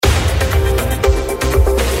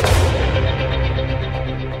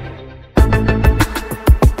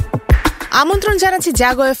আমন্ত্রণ জানাচ্ছি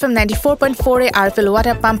জাগো FM 94.4 এ RFL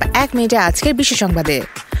water pump 1 মিনিটে আজকের বিশেষ সংবাদে।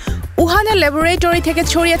 উহানের ল্যাবরেটরি থেকে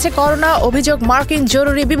ছড়িয়েছে করোনা, অভিযোগ মার্কিন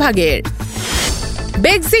জরুরি বিভাগের।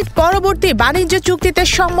 ব্রেক্সিট পরবর্তী বাণিজ্য চুক্তিতে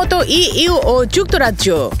সম্মত ইইউ ও যুক্তরাজ্য।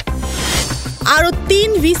 আরও 3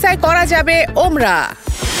 ভিসায় করা যাবে ওমরা।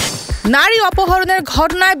 নারী অপহরণের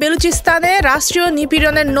ঘটনায় বেলুচিস্তানে রাষ্ট্রীয়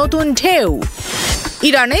নিপীড়নের নতুন ঢেউ।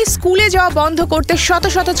 ইরানে স্কুলে যাওয়া বন্ধ করতে শত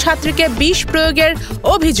শত ছাত্রীকে বিষ প্রয়োগের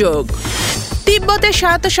অভিযোগ। তিব্বতে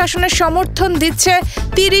স্বায়ত্তশাসনের সমর্থন দিচ্ছে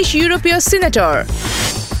 30 ইউরোপীয় সিনেটর।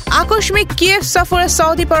 আকস্মিক কিয়েভ সফরে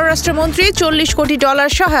সৌদি পররাষ্ট্রমন্ত্রী $40 কোটি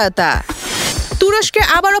সহায়তা। তুরস্কে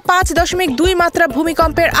আবারও 5.2 মাত্রা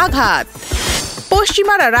ভূমিকম্পের আঘাত।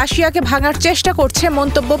 পশ্চিমারা রাশিয়াকে ভাঙার চেষ্টা করছে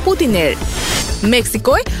মন্তব্য পুতিনের।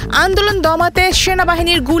 মেক্সিকোয় আন্দোলন দমাতে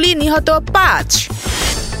সেনাবাহিনীর গুলি, নিহত 5।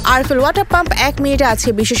 আরএফএল ওয়াটার পাম্প 1 মিনিটে আছে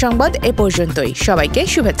বিশেষ সংবাদ এ পর্যন্তই। সবাইকে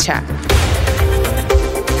শুভেচ্ছা।